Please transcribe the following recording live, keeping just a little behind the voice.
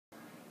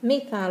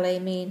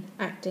methylamine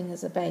acting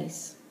as a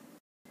base.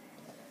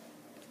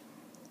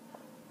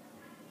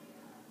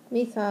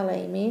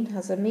 Methylamine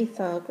has a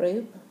methyl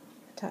group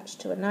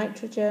attached to a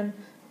nitrogen.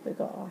 We've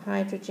got our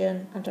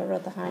hydrogen and our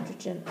other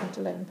hydrogen and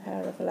a lone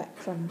pair of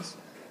electrons.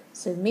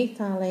 So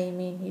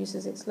methylamine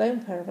uses its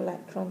lone pair of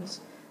electrons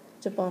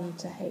to bond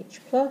to H+,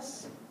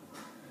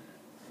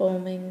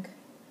 forming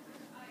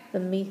the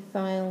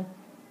methyl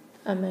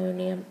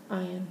ammonium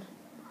ion.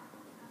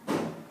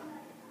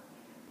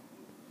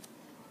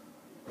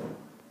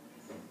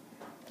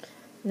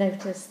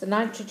 Notice the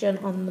nitrogen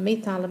on the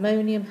methyl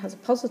ammonium has a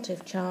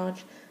positive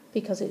charge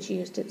because it's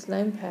used its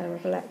lone pair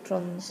of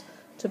electrons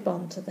to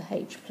bond to the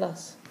H+.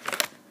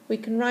 We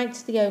can write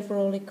the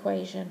overall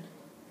equation,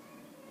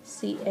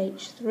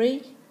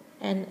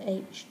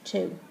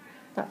 CH3NH2.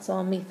 That's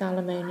our methyl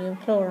ammonium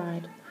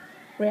chloride,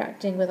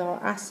 reacting with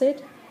our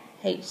acid,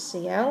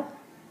 HCl,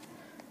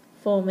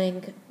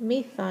 forming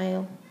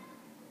methyl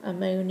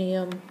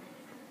ammonium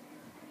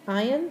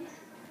ion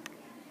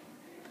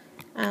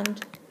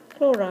and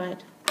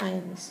chloride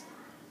ions.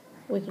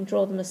 We can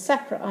draw them as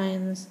separate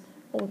ions,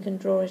 or we can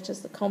draw it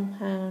as the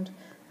compound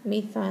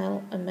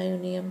methyl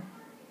ammonium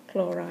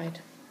chloride.